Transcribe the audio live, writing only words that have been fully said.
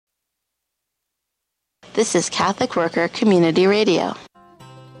This is Catholic Worker Community Radio.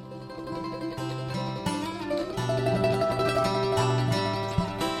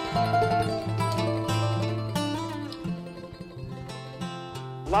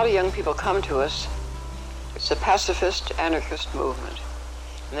 A lot of young people come to us. It's a pacifist, anarchist movement.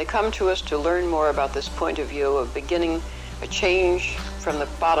 And they come to us to learn more about this point of view of beginning a change from the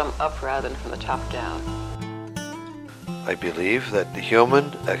bottom up rather than from the top down. I believe that the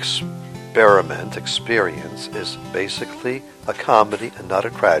human experience is basically a comedy and not a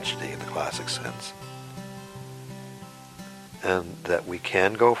tragedy in the classic sense. And that we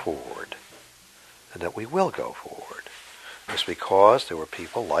can go forward, and that we will go forward. It's because there were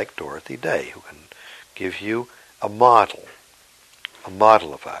people like Dorothy Day who can give you a model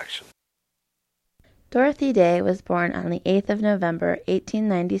of action. Dorothy Day was born on the 8th of November,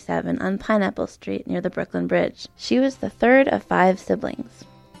 1897 on Pineapple Street near the Brooklyn Bridge. She was the third of 5 siblings.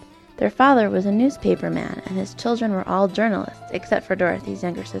 Their father was a newspaperman, and his children were all journalists, except for Dorothy's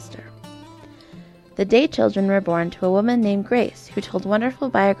younger sister. The Day children were born to a woman named Grace, who told wonderful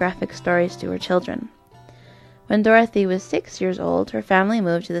biographic stories to her children. When Dorothy was 6 years old, her family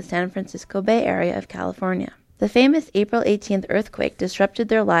moved to the San Francisco Bay Area of California. The famous April 18th earthquake disrupted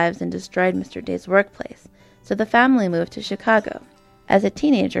their lives and destroyed Mr. Day's workplace, so the family moved to Chicago. As a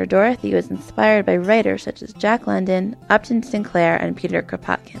teenager, Dorothy was inspired by writers such as Jack London, Upton Sinclair, and Peter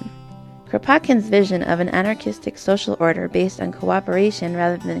Kropotkin. Kropotkin's vision of an anarchistic social order based on cooperation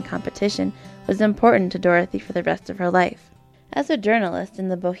rather than competition was important to Dorothy for the rest of her life. As a journalist in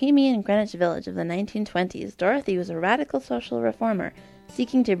the bohemian Greenwich Village of the 1920s, Dorothy was a radical social reformer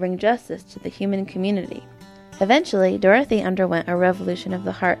seeking to bring justice to the human community. Eventually, Dorothy underwent a revolution of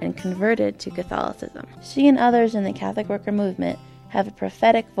the heart and converted to Catholicism. She and others in the Catholic Worker movement have a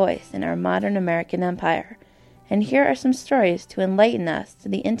prophetic voice in our modern American empire, and here are some stories to enlighten us to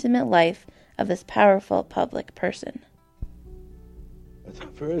the intimate life of this powerful public person. The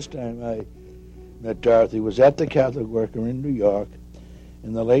first time I met Dorothy was at the Catholic Worker in New York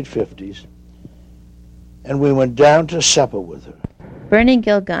in the late 50s, and we went down to supper with her. Bernie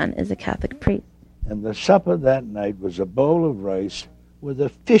Gilgun is a Catholic priest. And the supper that night was a bowl of rice with a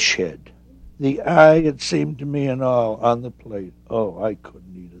fish head, the eye, it seemed to me, and all, on the plate. Oh, I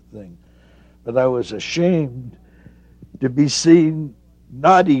couldn't eat a thing. But I was ashamed to be seen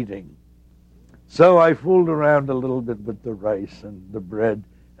not eating. So I fooled around a little bit with the rice and the bread.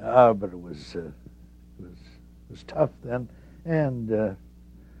 But it was tough then. And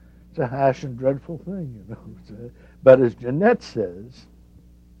it's a harsh and dreadful thing, you know. But as Jeanette says,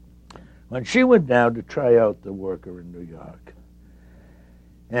 when she went down to try out the Worker in New York,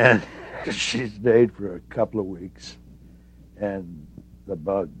 and she stayed for a couple of weeks, and the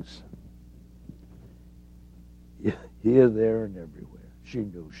bugs, here, there, and everywhere. She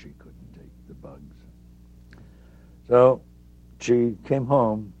knew she couldn't take the bugs. So she came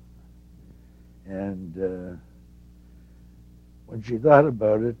home, and when she thought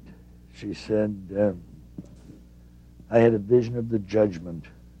about it, she said, I had a vision of the judgment.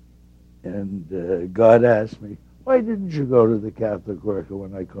 And God asked me, why didn't you go to the Catholic Worker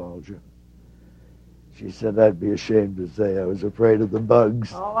when I called you? She said, I'd be ashamed to say I was afraid of the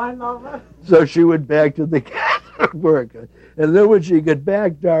bugs. Oh, I love it. So she went back to the Catholic Worker. And then when she got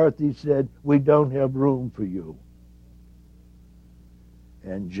back, Dorothy said, we don't have room for you.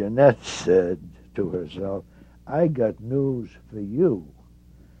 And Jeanette said to herself, I got news for you.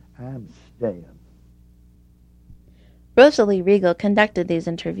 I'm staying. Rosalie Riegle conducted these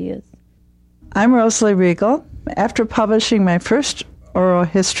interviews. I'm Rosalie Riegle. After publishing my first oral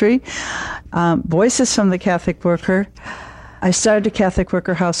history, Voices from the Catholic Worker, I started a Catholic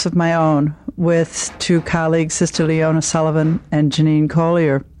Worker House of my own with 2 colleagues, Sister Leona Sullivan and Janine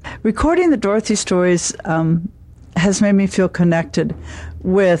Collier. Recording the Dorothy Stories has made me feel connected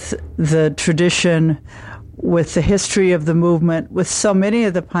with the tradition, with the history of the movement, with so many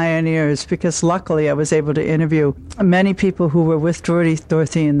of the pioneers, because luckily I was able to interview many people who were with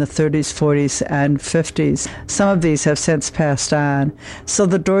Dorothy in the 30s, 40s, and 50s. Some of these have since passed on. So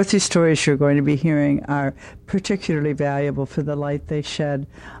the Dorothy stories you're going to be hearing are particularly valuable for the light they shed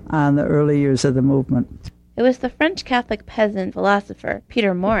on the early years of the movement. It was the French Catholic peasant philosopher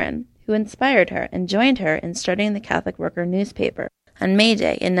Peter Maurin who inspired her and joined her in starting the Catholic Worker newspaper. On May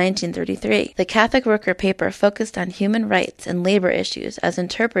Day in 1933, the Catholic Worker paper focused on human rights and labor issues as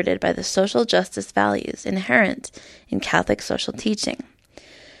interpreted by the social justice values inherent in Catholic social teaching.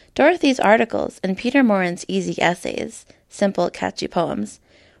 Dorothy's articles and Peter Maurin's easy essays, simple, catchy poems,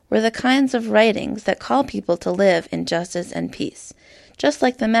 were the kinds of writings that call people to live in justice and peace, just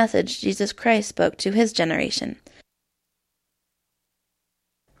like the message Jesus Christ spoke to his generation.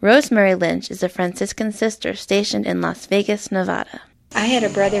 Rosemary Lynch is a Franciscan sister stationed in Las Vegas, Nevada. I had a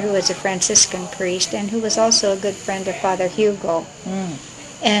brother who was a Franciscan priest and who was also a good friend of Father Hugo.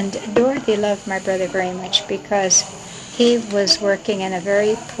 And Dorothy loved my brother very much because he was working in a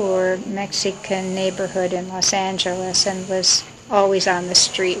very poor Mexican neighborhood in Los Angeles and was always on the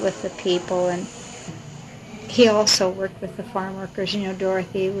street with the people. And he also worked with the farm workers. You know,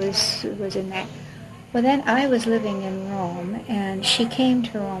 Dorothy was in that. Well, then I was living in Rome, and she came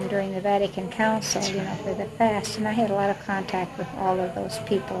to Rome during the Vatican Council, you know, for the fast, and I had a lot of contact with all of those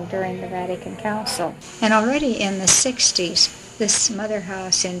people during the Vatican Council. And already in the 60s, this mother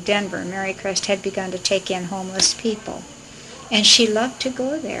house in Denver, Marycrest, had begun to take in homeless people. And she loved to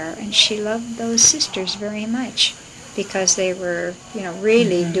go there, and she loved those sisters very much because they were, you know,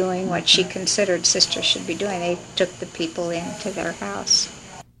 really doing what she considered sisters should be doing. They took the people into their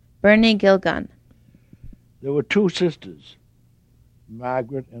house. Bernie Gilgun. There were two sisters,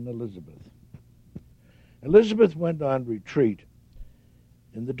 Margaret and Elizabeth. Elizabeth went on retreat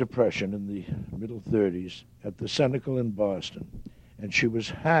in the Depression in the middle 30s at the Cenacle in Boston, and she was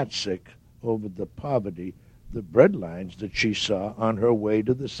heartsick over the poverty, the bread lines that she saw on her way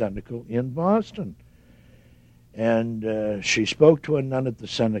to the Cenacle in Boston. And she spoke to a nun at the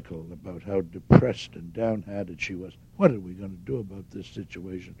Cenacle about how depressed and downhearted she was. What are we going to do about this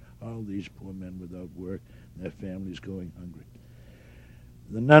situation? All these poor men without work, and their families going hungry.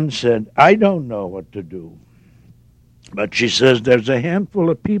 The nun said, I don't know what to do. But she says there's a handful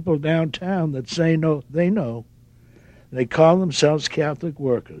of people downtown that say no, they know. They call themselves Catholic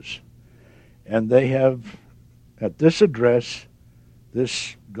workers. And they have, at this address,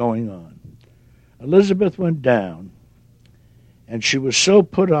 this going on. Elizabeth went down, and she was so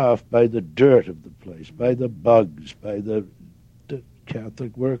put off by the dirt of the place, by the bugs, by the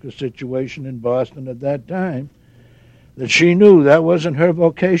Catholic worker situation in Boston at that time, that she knew that wasn't her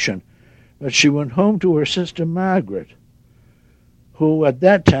vocation. But she went home to her sister Margaret, who at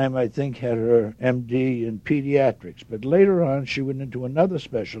that time I think had her MD in pediatrics. But later on she went into another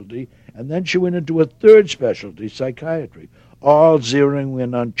specialty, and then she went into a third specialty, psychiatry, all zeroing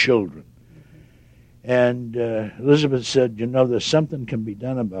in on children. And Elizabeth said, you know, there's something can be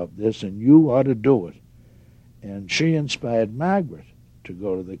done about this, and you ought to do it. And she inspired Margaret to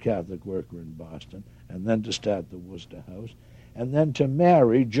go to the Catholic Worker in Boston, and then to start the Worcester House, and then to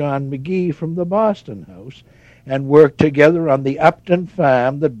marry John McGee from the Boston House, and work together on the Upton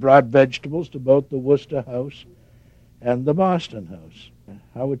farm that brought vegetables to both the Worcester House and the Boston House.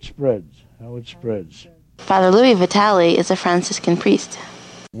 How it spreads, how it spreads. Father Louis Vitale is a Franciscan priest.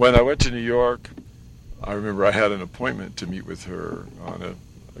 When I went to New York, I remember I had an appointment to meet with her on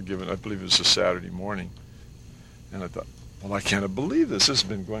a given, I believe it was a Saturday morning. And I thought, well, I can't believe this. This has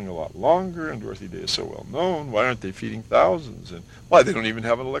been going a lot longer, and Dorothy Day is so well known. Why aren't they feeding thousands? And why, they don't even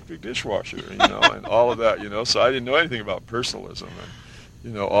have an electric dishwasher, you know, and all of that, you know. So I didn't know anything about personalism and,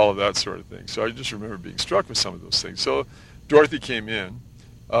 you know, all of that sort of thing. So I just remember being struck with some of those things. So Dorothy came in.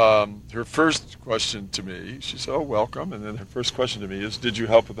 Her first question to me, she said, oh, welcome. And then her first question to me is, did you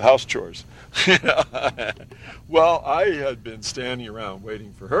help with the house chores? Well, I had been standing around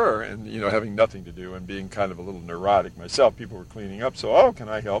waiting for her and, you know, having nothing to do and being kind of a little neurotic myself. People were cleaning up, so, oh, can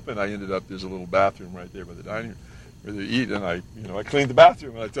I help? And I ended up, there's a little bathroom right there by the dining room where they eat, and I cleaned the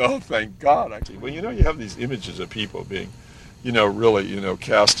bathroom, and I thought, oh, thank God. Actually, well, you know, you have these images of people being, you know, really, you know,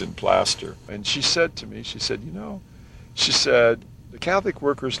 cast in plaster. And she said to me, she said, the Catholic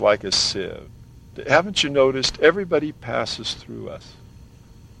workers like a sieve. Haven't you noticed everybody passes through us?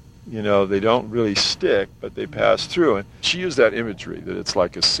 You know, they don't really stick, but they pass through. And she used that imagery, that it's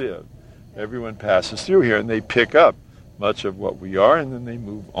like a sieve. Everyone passes through here, and they pick up much of what we are, and then they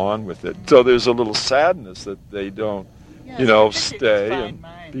move on with it. So there's a little sadness that they don't, you know, stay and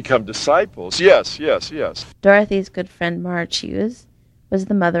become disciples. Yes. Dorothy's good friend Marge Hughes was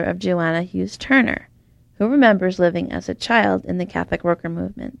the mother of Joanna Hughes Turner, who remembers living as a child in the Catholic Worker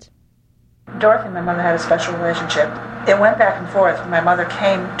Movement. Dorothy and my mother had a special relationship. It went back and forth. My mother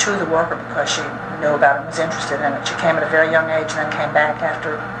came to the worker because she knew about it and was interested in it. She came at a very young age and then came back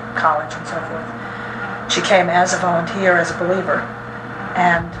after college and so forth. She came as a volunteer, as a believer,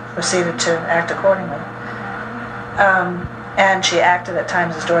 and proceeded to act accordingly. And she acted at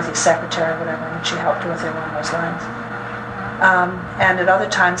times as Dorothy's secretary or whatever, and she helped Dorothy along those lines. And at other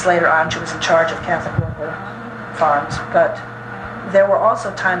times later on, she was in charge of Catholic Worker farms. But there were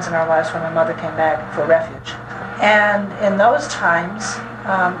also times in our lives when my mother came back for refuge. And in those times,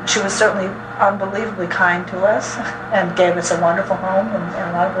 she was certainly unbelievably kind to us and gave us a wonderful home in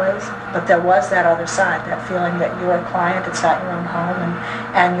a lot of ways. But there was that other side, that feeling that you're a client, it's not your own home,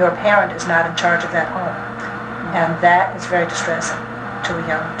 and your parent is not in charge of that home. And that is very distressing. to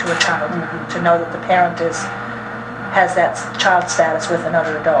a child, to know that the parent has that child status with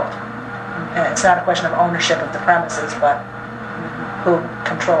another adult. And it's not a question of ownership of the premises, but who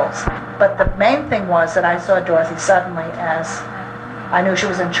controls. But the main thing was that I saw Dorothy suddenly as I knew she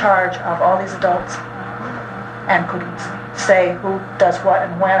was in charge of all these adults and could say who does what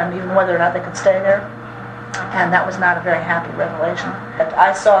and when, and even whether or not they could stay there. And that was not a very happy revelation.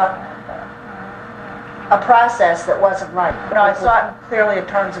 I saw a process that wasn't right. I saw it clearly in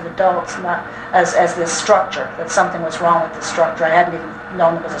terms of adults, not as this structure, that something was wrong with the structure. I hadn't even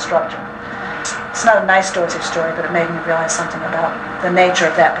known it was a structure. It's not a nice Dorothy story, but it made me realize something about the nature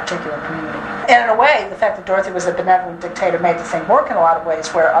of that particular community. And in a way, the fact that Dorothy was a benevolent dictator made the thing work in a lot of ways,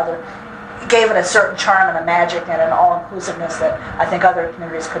 where gave it a certain charm and a magic and an all-inclusiveness that I think other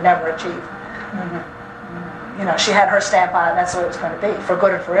communities could never achieve. She had her stamp on it, and that's the way it was going to be, for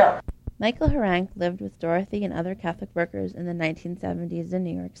good or for ill. Michael Harank lived with Dorothy and other Catholic workers in the 1970s in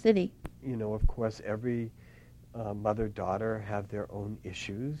New York City. Of course, every mother-daughter have their own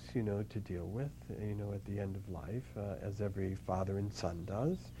issues, to deal with, at the end of life, as every father and son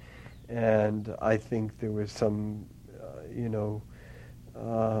does. And I think there was some,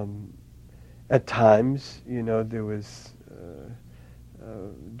 at times, there was...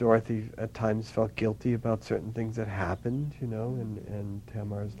 Dorothy at times felt guilty about certain things that happened, in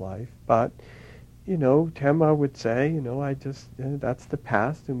Tamar's life. But, Tamar would say, that's the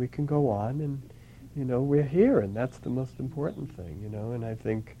past and we can go on and, we're here and that's the most important thing, And I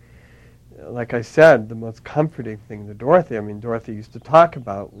think, like I said, the most comforting thing to Dorothy, Dorothy used to talk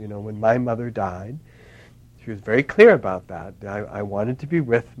about, when my mother died, she was very clear about that. I wanted to be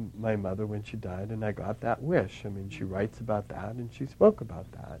with my mother when she died, and I got that wish. She writes about that, and she spoke about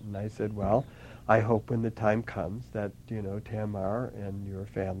that. And I said, well, I hope when the time comes that, Tamar and your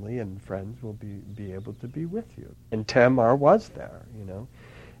family and friends will be able to be with you. And Tamar was there,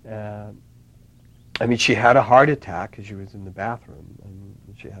 she had a heart attack as she was in the bathroom. And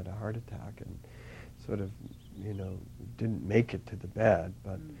she had a heart attack and sort of, didn't make it to the bed,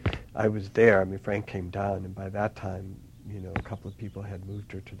 but I was there. Frank came down, and by that time, a couple of people had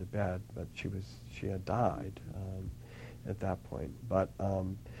moved her to the bed, but she had died at that point.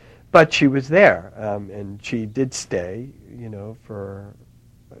 But she was there, and she did stay,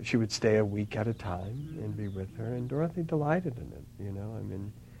 she would stay a week at a time and be with her, and Dorothy delighted in it,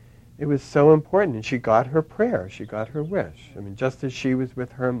 it was so important, and she got her prayer, she got her wish. Just as she was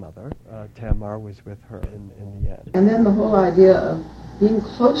with her mother, Tamar was with her in the end. And then the whole idea of being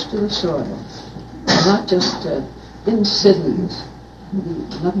close to the soil, not just in cities,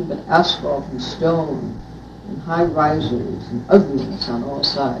 nothing but asphalt and stone and high risers and ugliness on all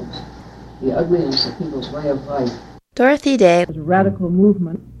sides, the ugliness of people's way of life. Dorothy Day was a radical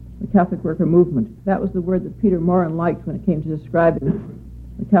movement, the Catholic Worker Movement. That was the word that Peter Maurin liked when it came to describing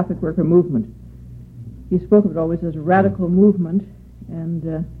the Catholic Worker Movement. He spoke of it always as a radical movement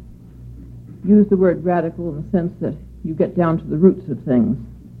and used the word radical in the sense that you get down to the roots of things.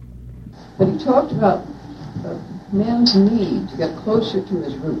 But he talked about man's need to get closer to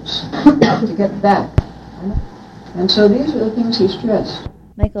his roots, to get back. And so these are the things he stressed.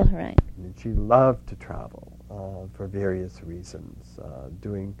 Michael Harank. She loved to travel for various reasons,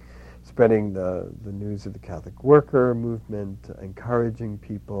 spreading the news of the Catholic Worker Movement, encouraging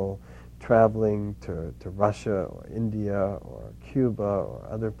people, traveling to Russia or India or Cuba or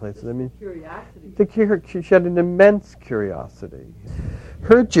other places. Curiosity. She had an immense curiosity.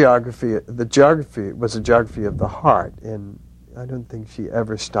 Her geography was a geography of the heart, and I don't think she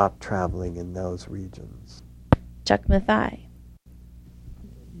ever stopped traveling in those regions. Chuck Mathai.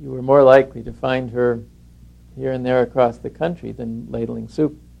 You were more likely to find her here and there across the country than ladling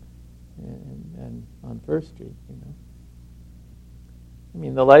soup and on First Street,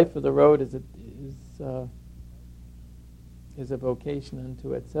 the life of the road is a vocation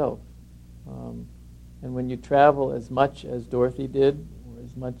unto itself. And when you travel as much as Dorothy did, or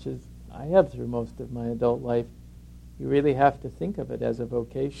as much as I have through most of my adult life, you really have to think of it as a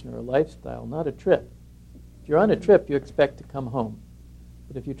vocation or a lifestyle, not a trip. If you're on a trip, you expect to come home.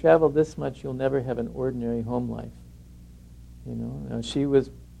 But if you travel this much, you'll never have an ordinary home life. She was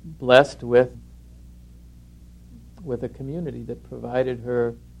blessed with a community that provided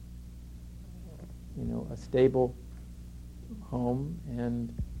her, a stable home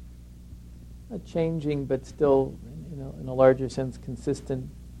and a changing but still, in a larger sense, consistent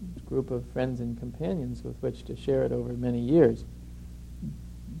group of friends and companions with which to share it over many years.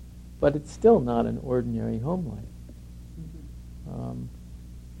 But it's still not an ordinary home life.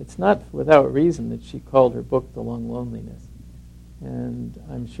 It's not without reason that she called her book The Long Loneliness. And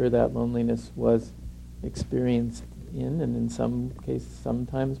I'm sure that loneliness was experienced in, and in some cases,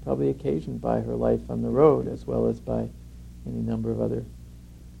 sometimes probably occasioned by her life on the road, as well as by any number of other,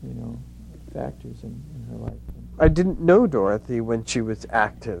 factors in her life. I didn't know Dorothy when she was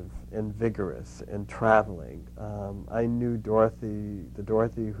active and vigorous and traveling. I knew Dorothy, the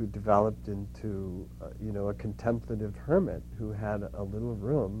Dorothy who developed into, a contemplative hermit who had a little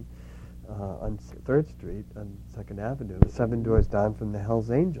room on 3rd Street on 2nd Avenue, 7 doors down from the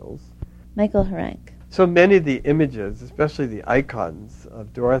Hells Angels. Michael Harank. So many of the images, especially the icons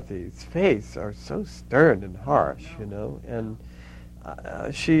of Dorothy's face, are so stern and harsh, and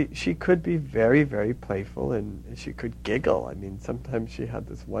she could be very, very playful, and she could giggle. I mean, sometimes she had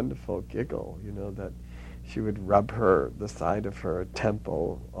this wonderful giggle, that she would rub the side of her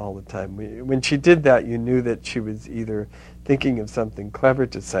temple all the time. When she did that, you knew that she was either thinking of something clever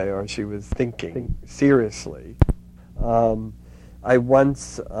to say or she was thinking seriously. I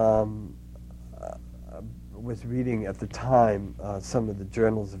once was reading at the time some of the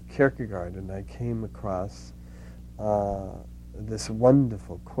journals of Kierkegaard, and I came across this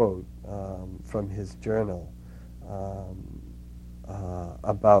wonderful quote from his journal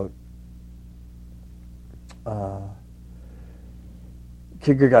about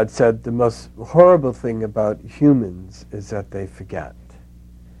Kierkegaard said, the most horrible thing about humans is that they forget.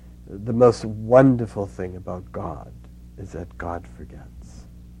 The most wonderful thing about God is that God forgets.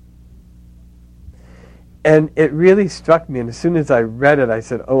 And it really struck me, and as soon as I read it, I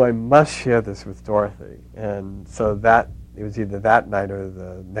said, I must share this with Dorothy. And so it was either that night or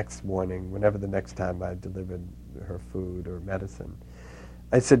the next morning, whenever the next time I delivered her food or medicine.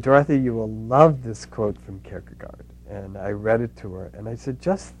 I said, Dorothy, you will love this quote from Kierkegaard. And I read it to her, and I said,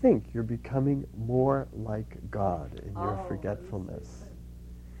 just think, you're becoming more like God in your forgetfulness.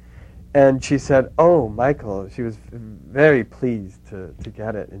 And she said, Michael, she was very pleased to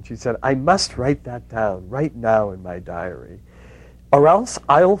get it. And she said, I must write that down right now in my diary, or else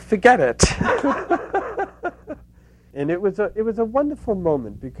I'll forget it. And it was a wonderful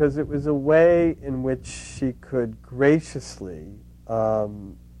moment, because it was a way in which she could graciously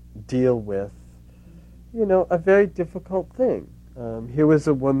deal with, a very difficult thing. Here was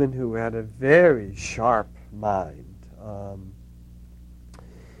a woman who had a very sharp mind.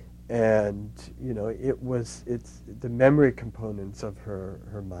 And it's the memory components of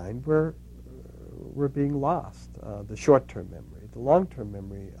her mind were being lost. The short-term memory, the long-term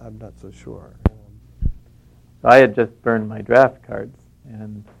memory, I'm not so sure. So I had just burned my draft cards,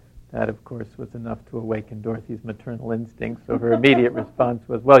 and that, of course, was enough to awaken Dorothy's maternal instinct. So her immediate response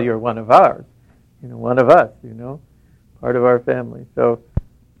was, "Well, you're one of ours, one of us, part of our family." So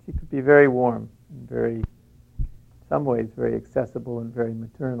she could be very warm and in some ways, very accessible and very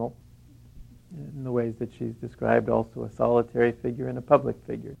maternal, in the ways that she's described, also a solitary figure and a public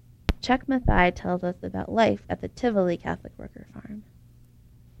figure. Chuck Mathai tells us about life at the Tivoli Catholic Worker Farm.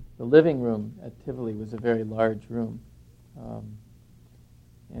 The living room at Tivoli was a very large room.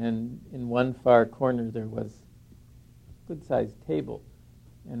 And in one far corner there was a good-sized table.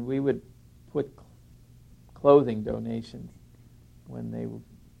 And we would put clothing donations when they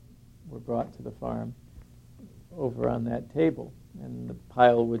were brought to the farm over on that table. And the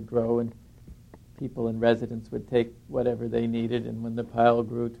pile would grow, and people in residence would take whatever they needed, and when the pile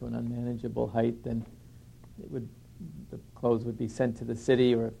grew to an unmanageable height, then the clothes would be sent to the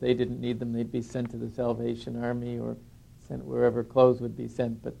city, or if they didn't need them, they'd be sent to the Salvation Army or sent wherever clothes would be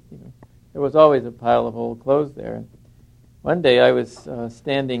sent. But there was always a pile of old clothes there. And one day I was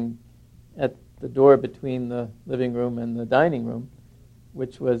standing at the door between the living room and the dining room,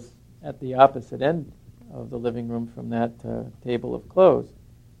 which was at the opposite end of the living room from that table of clothes.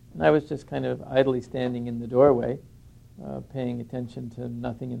 And I was just kind of idly standing in the doorway, paying attention to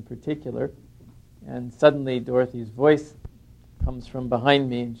nothing in particular. And suddenly Dorothy's voice comes from behind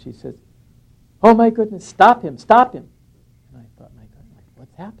me, and she says, "Oh my goodness, stop him, stop him." And I thought, my goodness,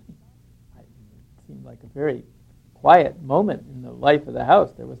 what's happening? It seemed like a very quiet moment in the life of the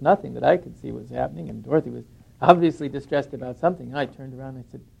house. There was nothing that I could see was happening, and Dorothy was obviously distressed about something. And I turned around and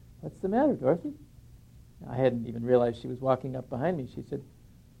I said, "What's the matter, Dorothy?" I hadn't even realized she was walking up behind me. She said,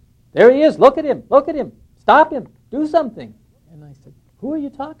 "There he is, look at him, stop him, do something." And I said, "Who are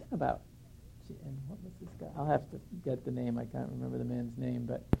you talking about?" And what was this guy? I'll have to get the name. I can't remember the man's name,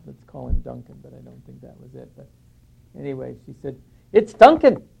 but let's call him Duncan, but I don't think that was it. But anyway, she said, "It's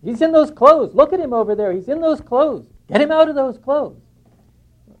Duncan. He's in those clothes. Look at him over there. He's in those clothes. Get him out of those clothes."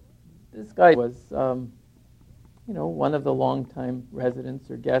 This guy was, one of the longtime residents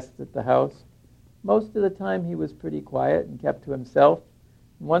or guests at the house. Most of the time he was pretty quiet and kept to himself.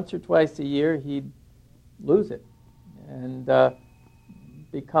 Once or twice a year he'd lose it and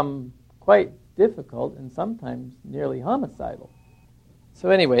become quite difficult and sometimes nearly homicidal. So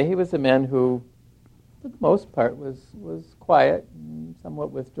anyway, he was a man who, for the most part, was quiet and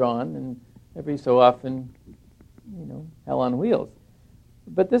somewhat withdrawn, and every so often, hell on wheels.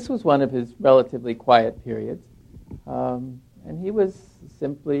 But this was one of his relatively quiet periods, and he was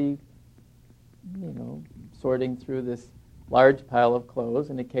simply, sorting through this large pile of clothes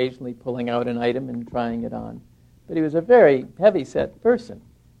and occasionally pulling out an item and trying it on. But he was a very heavy-set person,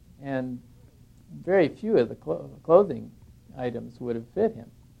 and very few of the clothing items would have fit him.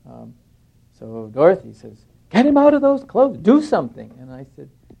 So Dorothy says, "Get him out of those clothes, do something." And I said,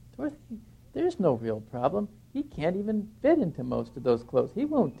 "Dorothy, there's no real problem. He can't even fit into most of those clothes. He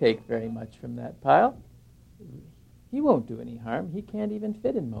won't take very much from that pile. He won't do any harm. He can't even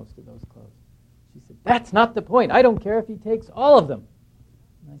fit in most of those clothes." She said, "That's not the point. I don't care if he takes all of them."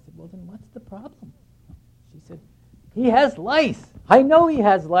 And I said, "Well, then what's the problem?" She said, "He has lice. I know he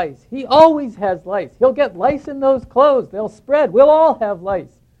has lice. He always has lice. He'll get lice in those clothes. They'll spread. We'll all have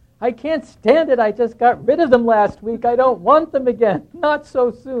lice. I can't stand it. I just got rid of them last week. I don't want them again. Not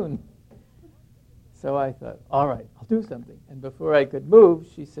so soon." So I thought, all right, I'll do something. And before I could move,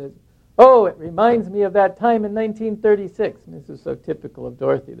 she said, "Oh, it reminds me of that time in 1936. And this is so typical of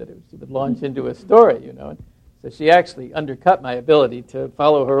Dorothy that she would launch into a story, And so she actually undercut my ability to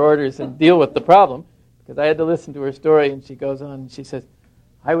follow her orders and deal with the problem, because I had to listen to her story. And she goes on, and she says,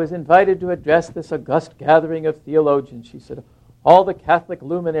 "I was invited to address this august gathering of theologians." She said, "All the Catholic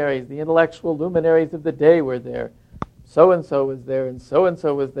luminaries, the intellectual luminaries of the day were there. So-and-so was there, and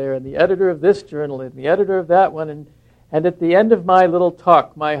so-and-so was there, and the editor of this journal, and the editor of that one. And at the end of my little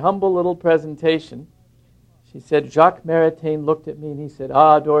talk, my humble little presentation," she said, "Jacques Maritain looked at me and he said,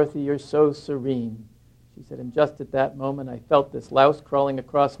 'Ah, Dorothy, you're so serene.' She said, and just at that moment I felt this louse crawling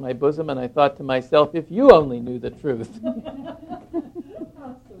across my bosom, and I thought to myself, if you only knew the truth."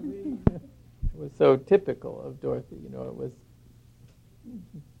 It was so typical of Dorothy, It was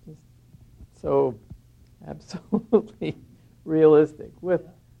just so absolutely realistic with,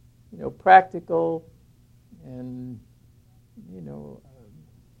 practical and,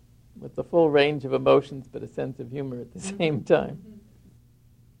 with the full range of emotions, but a sense of humor at the same time.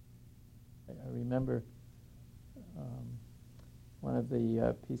 I remember one of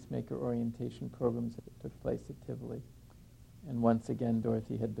the Peacemaker orientation programs that took place at Tivoli. And once again,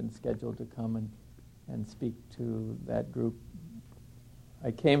 Dorothy had been scheduled to come and speak to that group.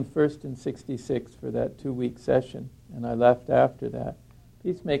 I came first in 1966 for that 2-week session, and I left after that.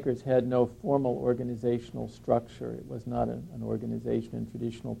 Peacemakers had no formal organizational structure. It was not an organization in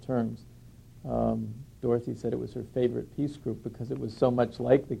traditional terms. Dorothy said it was her favorite peace group because it was so much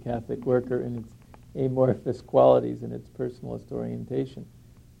like the Catholic Worker in its amorphous qualities and its personalist orientation.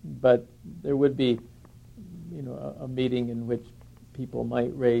 But there would be, a meeting in which people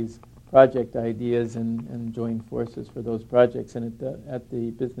might raise project ideas and join forces for those projects. And at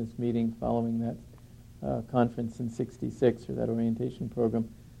the business meeting following that conference in 1966, or that orientation program,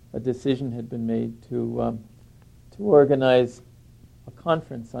 a decision had been made to organize a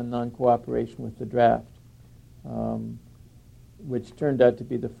conference on non-cooperation with the draft, which turned out to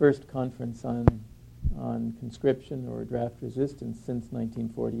be the first conference on conscription or draft resistance since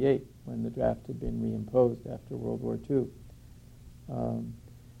 1948, when the draft had been reimposed after World War II.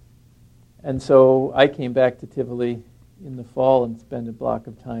 And so I came back to Tivoli in the fall and spent a block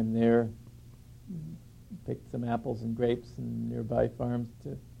of time there, picked some apples and grapes in nearby farms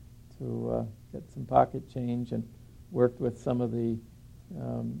to get some pocket change, and worked with some of the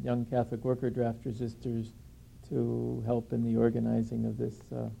young Catholic Worker draft resistors to help in the organizing of this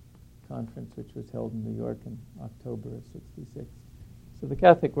conference, which was held in New York in October of 1966. So the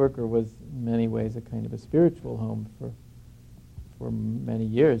Catholic Worker was in many ways a kind of a spiritual home for many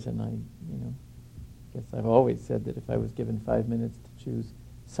years, and I guess I've always said that if I was given 5 minutes to choose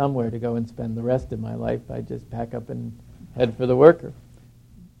somewhere to go and spend the rest of my life, I'd just pack up and head for the Worker,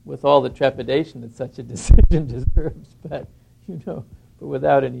 with all the trepidation that such a decision deserves, but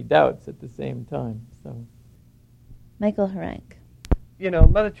without any doubts at the same time. So, Michael Harank.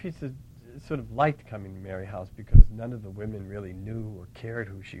 Mother Teresa sort of liked coming to Mary House because none of the women really knew or cared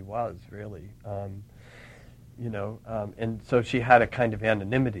who she was, really. And so she had a kind of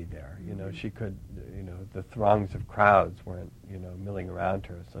anonymity there. She could, the throngs of crowds weren't, milling around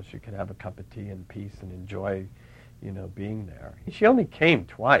her, so she could have a cup of tea in peace and enjoy, being there. She only came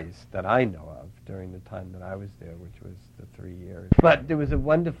twice that I know of during the time that I was there, which was the 3 years. But there was a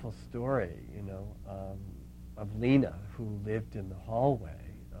wonderful story, of Lena, who lived in the hallway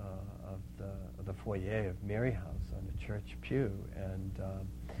of the foyer of Mary House on the church pew, and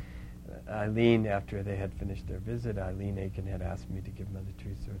Eileen, after they had finished their visit, Eileen Aiken had asked me to give Mother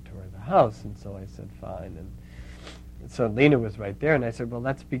Teresa a tour of the house, and so I said, fine. And so Lena was right there, and I said, well,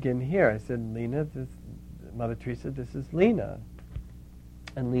 let's begin here. I said, Lena, Mother Teresa, this is Lena.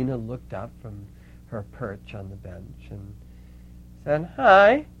 And Lena looked up from her perch on the bench and said,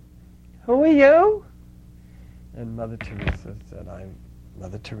 hi, who are you? And Mother Teresa said, I'm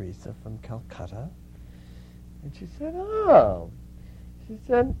Mother Teresa from Calcutta. And she said, oh. She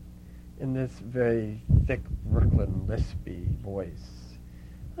said, in this very thick Brooklyn lispy voice,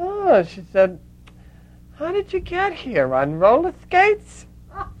 oh, she said, how did you get here, on roller skates?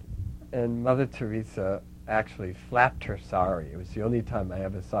 And Mother Teresa actually flapped her sari. It was the only time I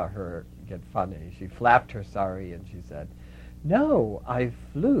ever saw her get funny. She flapped her sari and she said, no, I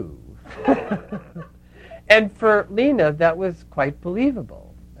flew. And for Lena, that was quite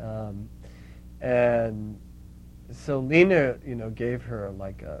believable. And so Lena, gave her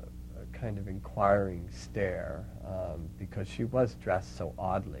like a kind of inquiring stare because she was dressed so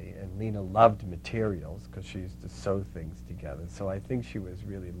oddly, and Lena loved materials because she used to sew things together. So I think she was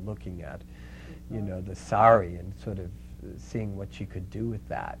really looking at, the sari and sort of seeing what she could do with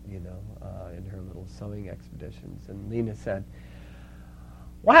that, in her little sewing expeditions. And Lena said,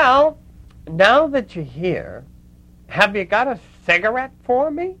 well, now that you're here, have you got a cigarette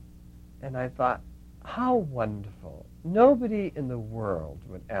for me? And I thought, how wonderful. Nobody in the world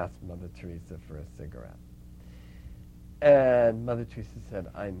would ask Mother Teresa for a cigarette. And Mother Teresa said,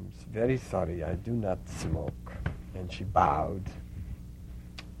 I'm very sorry, I do not smoke. And she bowed.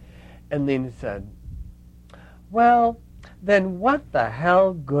 And Lena said, well, then what the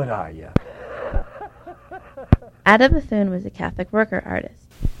hell good are you? Ada Bethune was a Catholic worker artist.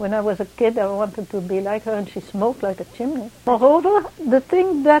 When I was a kid, I wanted to be like her, and she smoked like a chimney. Moreover, the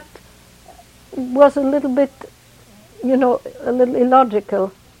thing that was a little bit, a little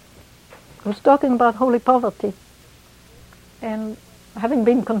illogical, was talking about holy poverty. And having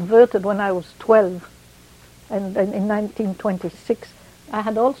been converted when I was 12, and in 1926, I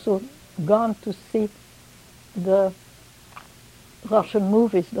had also gone to see the Russian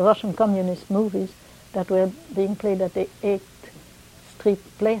movies, the Russian communist movies that were being played at the 8th Street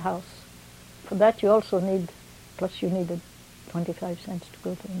Playhouse. For that you also plus you needed 25 cents to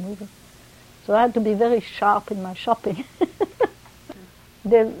go to the movie. So I had to be very sharp in my shopping.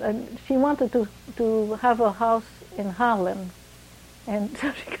 She wanted to have a house in Harlem, and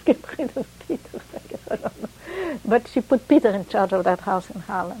so she could get rid of Peter, I guess, I don't know. But she put Peter in charge of that house in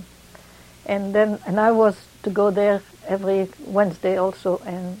Harlem. And I was to go there every Wednesday also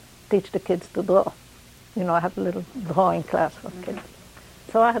and teach the kids to draw. I have a little drawing class for kids.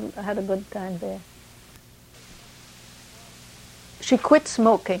 So I had a good time there. She quit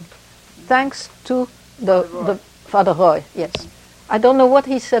smoking, thanks to the Father Roy, yes. I don't know what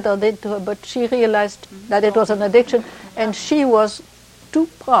he said or did to her, but she realized that it was an addiction, and she was too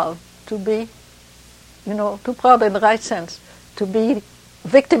proud to be, too proud in the right sense, to be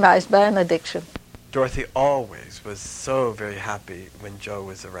victimized by an addiction. Dorothy always was so very happy when Joe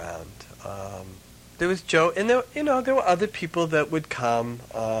was around. There was Joe, and there were other people that would come.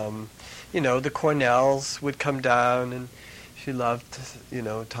 The Cornells would come down, and she loved,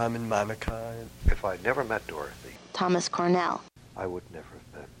 Tom and Monica. If I'd never met Dorothy, Thomas Cornell. I would never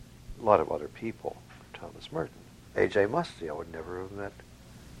have met a lot of other people. Thomas Merton, A.J. Musty, I would never have met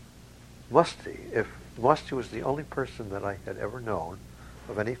Musty. If Musty was the only person that I had ever known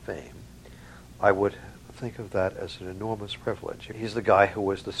of any fame, I would think of that as an enormous privilege. He's the guy who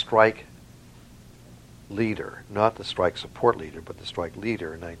was the strike leader, not the strike support leader, but the strike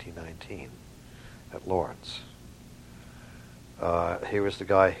leader in 1919 at Lawrence. He was the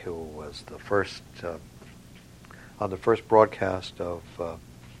guy who was the first, on the first broadcast of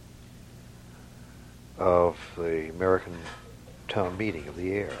the American town meeting of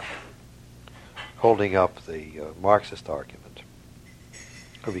the air, holding up the Marxist argument,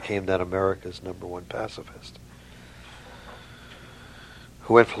 who became then America's #1 pacifist,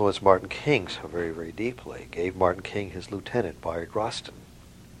 who influenced Martin King so very, very deeply, gave Martin King his lieutenant, Bayard Rustin.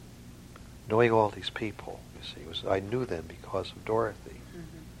 Knowing all these people, you see, I knew them because of Dorothy.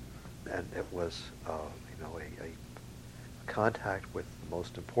 Mm-hmm. And it was, a contact with the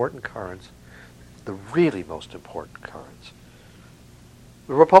most important currents, the really most important currents.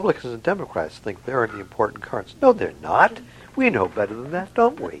 The Republicans and Democrats think they're the important currents. No, they're not. We know better than that,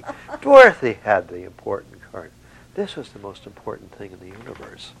 don't we? Dorothy had the important current. This was the most important thing in the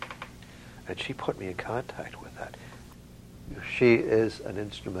universe. And she put me in contact with that. She is an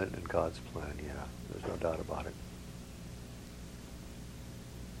instrument in God's plan, yeah. There's no doubt about it.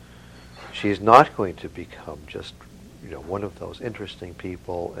 She's not going to become just one of those interesting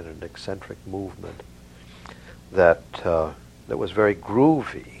people in an eccentric movement that was very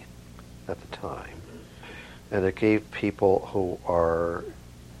groovy at the time, and it gave people who are,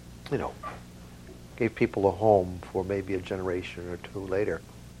 gave people a home for maybe a generation or two later.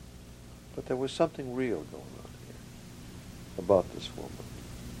 But there was something real going on here about this woman,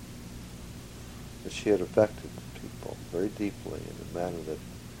 that she had affected people very deeply in a manner that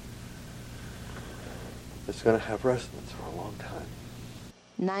is going to have resonance for a long time.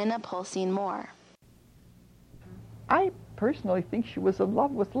 Nina Pulsine Moore. I personally think she was in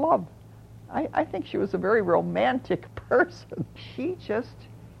love with love. I think she was a very romantic person. She just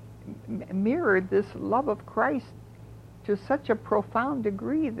mirrored this love of Christ to such a profound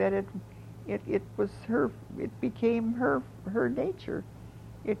degree that it was her. It became her nature.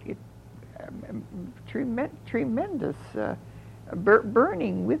 Tremendous,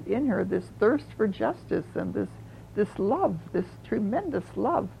 burning within her this thirst for justice and this love, this tremendous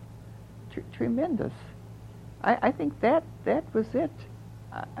love, tremendous. I think that was it.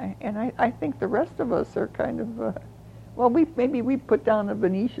 I think the rest of us are kind of, maybe we put down a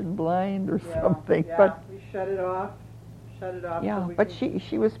Venetian blind or something. Yeah, but we shut it off. Yeah, so but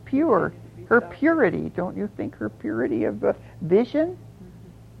she was pure. Her purity, don't you think? Her purity of vision,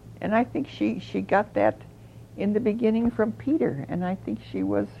 mm-hmm. And I think she got that in the beginning from Peter, and I think she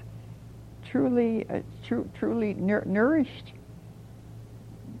was truly nourished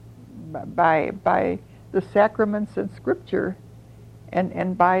by the sacraments and Scripture,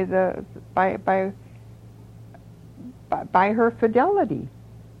 and by her fidelity.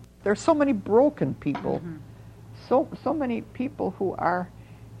 There's so many broken people, mm-hmm. so many people who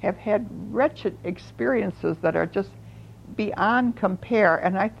have had wretched experiences that are just beyond compare,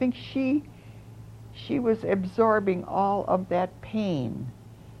 and I think she was absorbing all of that pain.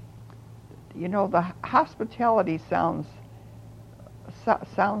 The hospitality sounds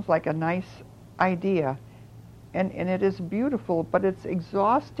like a nice idea, and it is beautiful, but it's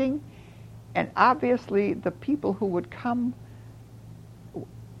exhausting, and obviously the people who would come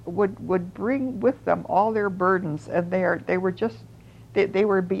would bring with them all their burdens, and they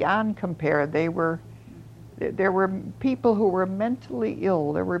were beyond compare. There were people who were mentally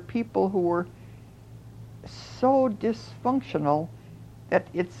ill. There were people who were so dysfunctional that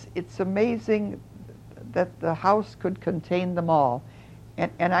it's amazing that the house could contain them all.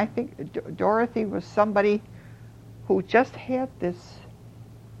 And I think Dorothy was somebody who just had this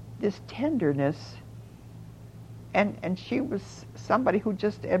tenderness, and she was somebody who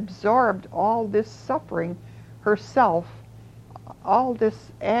just absorbed all this suffering herself, all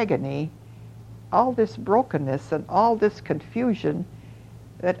this agony, all this brokenness, and all this confusion,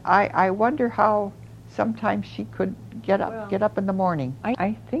 that I wonder how sometimes she could get up in the morning.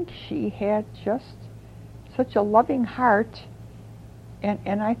 I think she had just such a loving heart,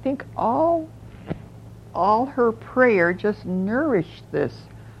 and I think all her prayer just nourished this,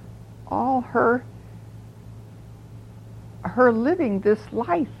 all her living this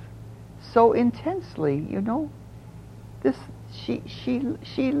life so intensely, this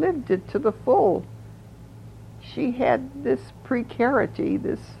she lived it to the full. She had this precarity,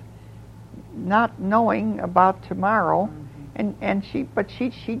 this not knowing about tomorrow, mm-hmm. but she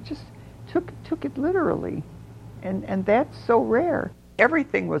just took it literally, and that's so rare.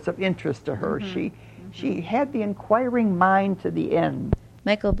 Everything was of interest to her. Mm-hmm. She had the inquiring mind to the end.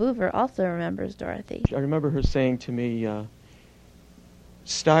 Michael Boover also remembers Dorothy. I remember her saying to me,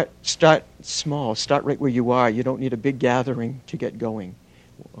 start small, start right where you are. You don't need a big gathering to get going.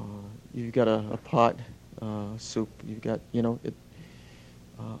 You've got a pot soup. You've got,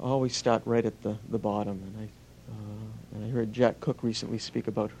 always start right at the bottom. And I heard Jack Cook recently speak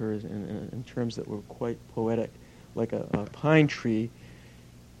about her in terms that were quite poetic, like a pine tree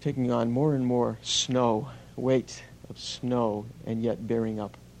taking on more and more weight of snow, and yet bearing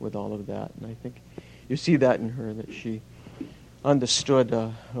up with all of that. And I think you see that in her, that she understood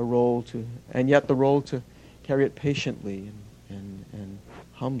a role and yet the role to carry it patiently and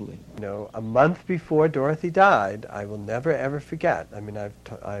humbly. A month before Dorothy died, I will never ever forget. I mean,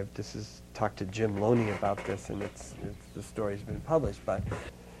 I've talked to Jim Loney about this, and the story's been published. But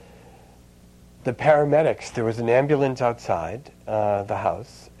the paramedics, there was an ambulance outside the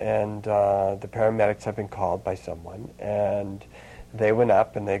house, and the paramedics had been called by someone, and they went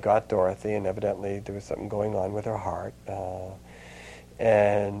up and they got Dorothy, and evidently there was something going on with her heart.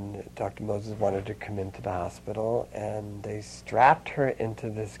 And Dr. Moses wanted to come into the hospital, and they strapped her into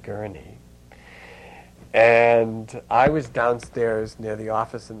this gurney. And I was downstairs near the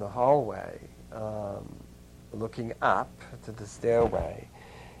office in the hallway, looking up to the stairway,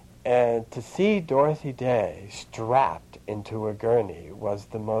 And to see Dorothy Day strapped into a gurney was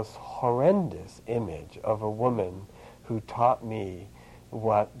the most horrendous image of a woman who taught me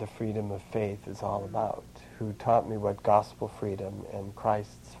what the freedom of faith is all about, who taught me what gospel freedom and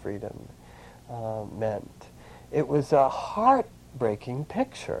Christ's freedom meant. It was a heartbreaking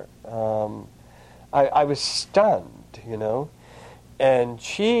picture. I was stunned, you know, and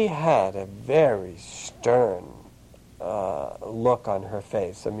she had a very stern look on her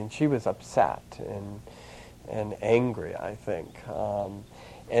face. I mean, she was upset and angry, I think.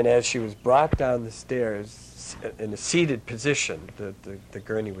 And as she was brought down the stairs in a seated position, the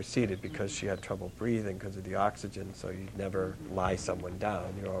gurney was seated because she had trouble breathing because of the oxygen, so you'd never lie someone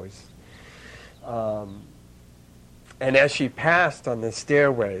down. You're always... and as she passed on the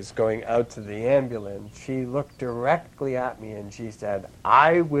stairways going out to the ambulance, she looked directly at me and she said,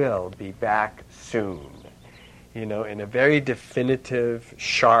 "I will be back soon," you know, in a very definitive,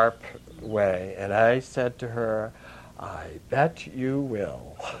 sharp way. And I said to her, "I bet you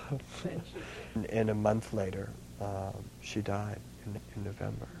will." And a month later, she died in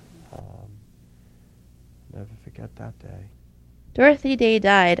November. Never forget that day. Dorothy Day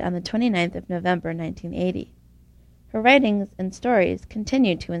died on the 29th of November, 1980. Her writings and stories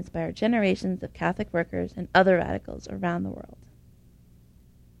continue to inspire generations of Catholic workers and other radicals around the world.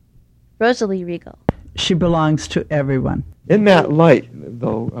 Rosalie Riegle. She belongs to everyone. In that light,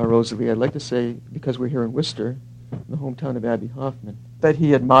 though, Rosalie, I'd like to say, because we're here in Worcester, the hometown of Abby Hoffman, that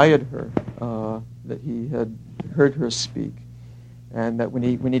he admired her, that he had heard her speak, and that when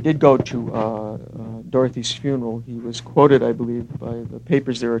he did go to Dorothy's funeral, he was quoted, I believe, by the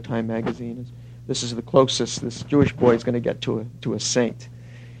papers there, Time magazine, as, "This is the closest this Jewish boy is going to get to a saint."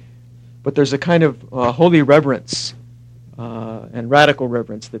 But there's a kind of holy reverence and radical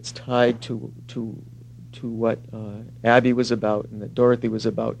reverence that's tied to what Abby was about and that Dorothy was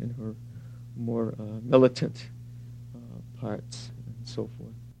about in her more militant parts and so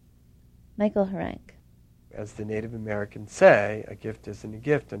forth. Michael Harank. As the Native Americans say, a gift isn't a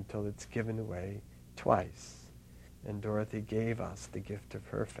gift until it's given away twice. And Dorothy gave us the gift of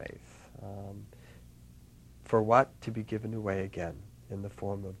her faith. For what? To be given away again, in the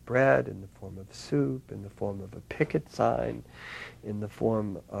form of bread, in the form of soup, in the form of a picket sign, in the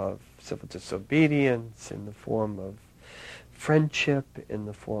form of civil disobedience, in the form of friendship, in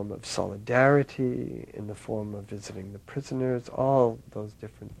the form of solidarity, in the form of visiting the prisoners, all those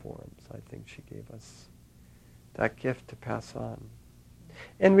different forms. I think she gave us that gift to pass on,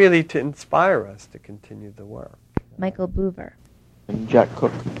 and really to inspire us to continue the work. Michael Boover. And Jack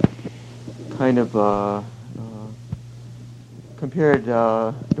Cook kind of compared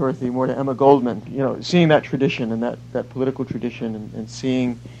Dorothy more to Emma Goldman, you know, seeing that tradition and that political tradition and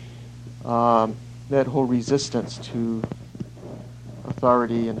seeing that whole resistance to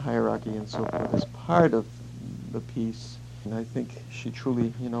authority and hierarchy and so forth as part of the piece. And I think she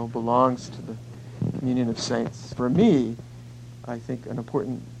truly, you know, belongs to the communion of saints. For me, I think an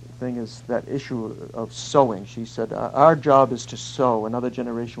important thing is that issue of sowing. She said, our job is to sow. Another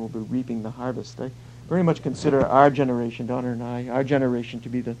generation will be reaping the harvest. I very much consider our generation, Donna and I, our generation to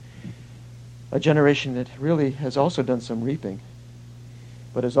be a generation that really has also done some reaping,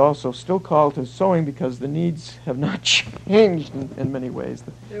 but is also still called to sowing because the needs have not changed in many ways.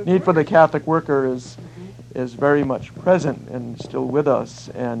 The need for the Catholic worker is very much present and still with us,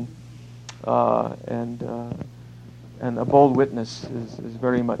 and a bold witness is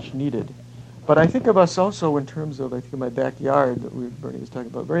very much needed. But I think of us also in terms of, I think of my backyard that Bernie was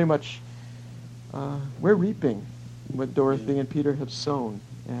talking about, very much we're reaping what Dorothy and Peter have sown,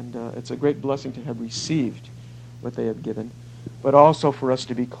 and it's a great blessing to have received what they have given, but also for us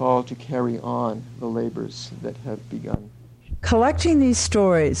to be called to carry on the labors that have begun. Collecting these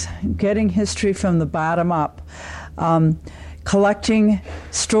stories, getting history from the bottom up, collecting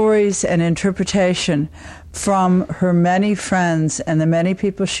stories and interpretation from her many friends and the many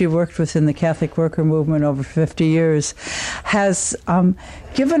people she worked with in the Catholic Worker Movement over 50 years has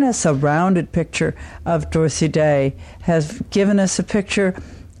given us a rounded picture of Dorothy Day, has given us a picture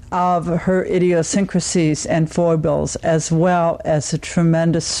of her idiosyncrasies and foibles, as well as the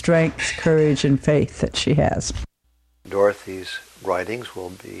tremendous strength, courage, and faith that she has. Dorothy's writings will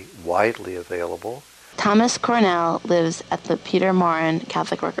be widely available. Thomas Cornell lives at the Peter Maurin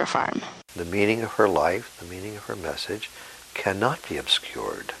Catholic Worker Farm. The meaning of her life, the meaning of her message, cannot be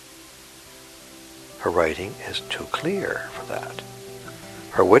obscured. Her writing is too clear for that.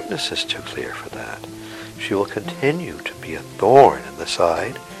 Her witness is too clear for that. She will continue to be a thorn in the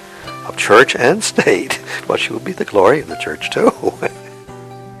side of church and state, but she will be the glory of the church too.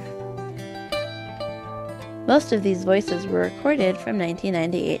 Most of these voices were recorded from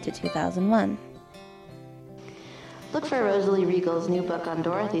 1998 to 2001. Look for Rosalie Riegle's new book on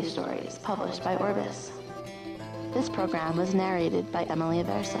Dorothy Stories, published by Orbis. This program was narrated by Emily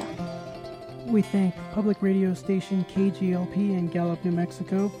Aversa. We thank public radio station KGLP in Gallup, New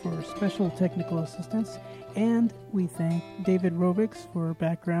Mexico for special technical assistance, and we thank David Rovix for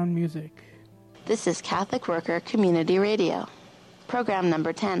background music. This is Catholic Worker Community Radio, program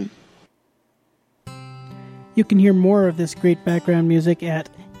number 10. You can hear more of this great background music at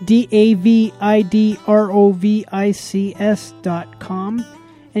davidrovics.com,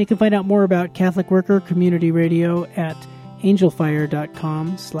 and you can find out more about Catholic Worker Community Radio at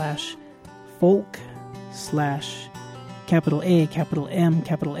angelfire.com/folk/capital A, capital M,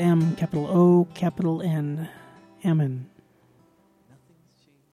 capital O, capital N. Amen.